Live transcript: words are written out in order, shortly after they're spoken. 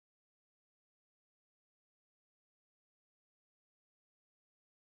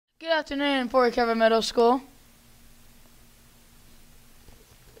Good afternoon, Fort Recovery Middle School.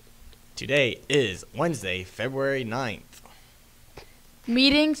 Today is Wednesday, February 9th.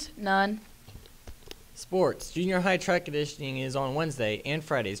 Meetings? None. Sports. Junior high track conditioning is on Wednesday and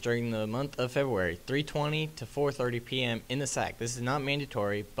Fridays during the month of February, 3:20 to 4:30 p.m. in the SAC. This is not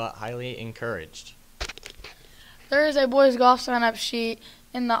mandatory, but highly encouraged. There is a boys golf sign-up sheet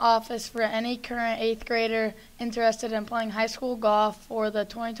in the office for any current 8th grader interested in playing high school golf for the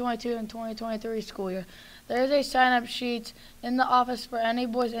 2022 and 2023 school year. There is a sign-up sheet in the office for any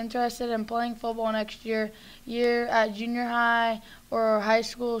boys interested in playing football next year at junior high or high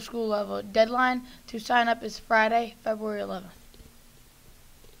school level. Deadline to sign up is Friday, February 11th.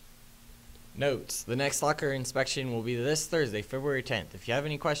 Notes. The next locker inspection will be this Thursday, February 10th. If you have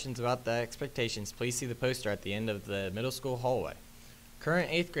any questions about the expectations, please see the poster at the end of the middle school hallway.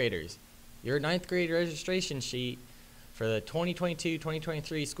 Current 8th graders, your 9th grade registration sheet for the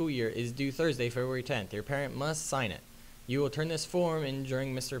 2022-2023 school year is due Thursday, February 10th. Your parent must sign it. You will turn this form in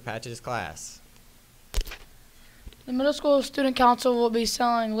during Mr. Patch's class. The middle school student council will be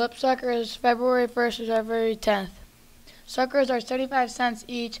selling lip suckers February 1st to February 10th. Suckers are 75 cents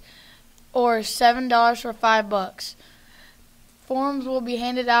each or $7 for $5. Forms will be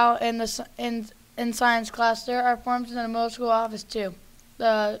handed out in science class. There are forms in the middle school office too.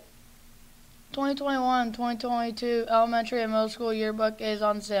 The 2021 and 2022 elementary and middle school yearbook is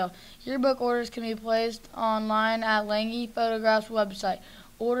on sale. Yearbook orders can be placed online at Lange Photographs website,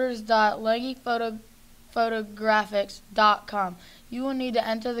 orders.langephotographics.com. You will need to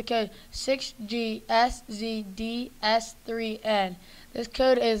enter the code 6GSZDS3N. This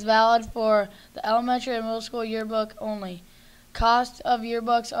code is valid for the elementary and middle school yearbook only. Cost of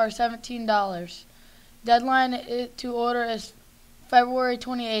yearbooks are $17. Deadline to order is February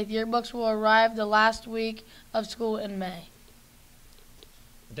 28th. Yearbooks will arrive the last week of school in May.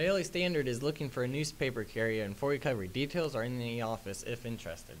 The Daily Standard is looking for a newspaper carrier in Fort Recovery. Details are in the office if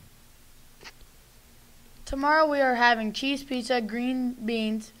interested. Tomorrow we are having cheese pizza, green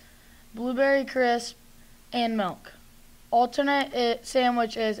beans, blueberry crisp, and milk. Alternate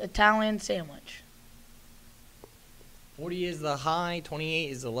sandwich is Italian sandwich. 40 is the high,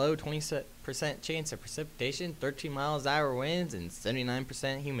 28 is the low, 20% chance of precipitation, 13 miles an hour winds, and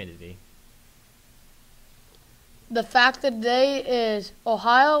 79% humidity. The fact of the day is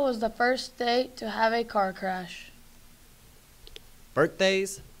Ohio was the first state to have a car crash.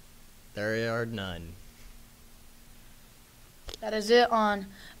 Birthdays? There are none. That is it on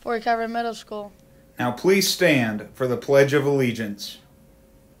Fort Recovery Middle School. Now please stand for the Pledge of Allegiance.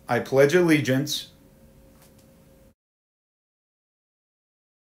 I pledge allegiance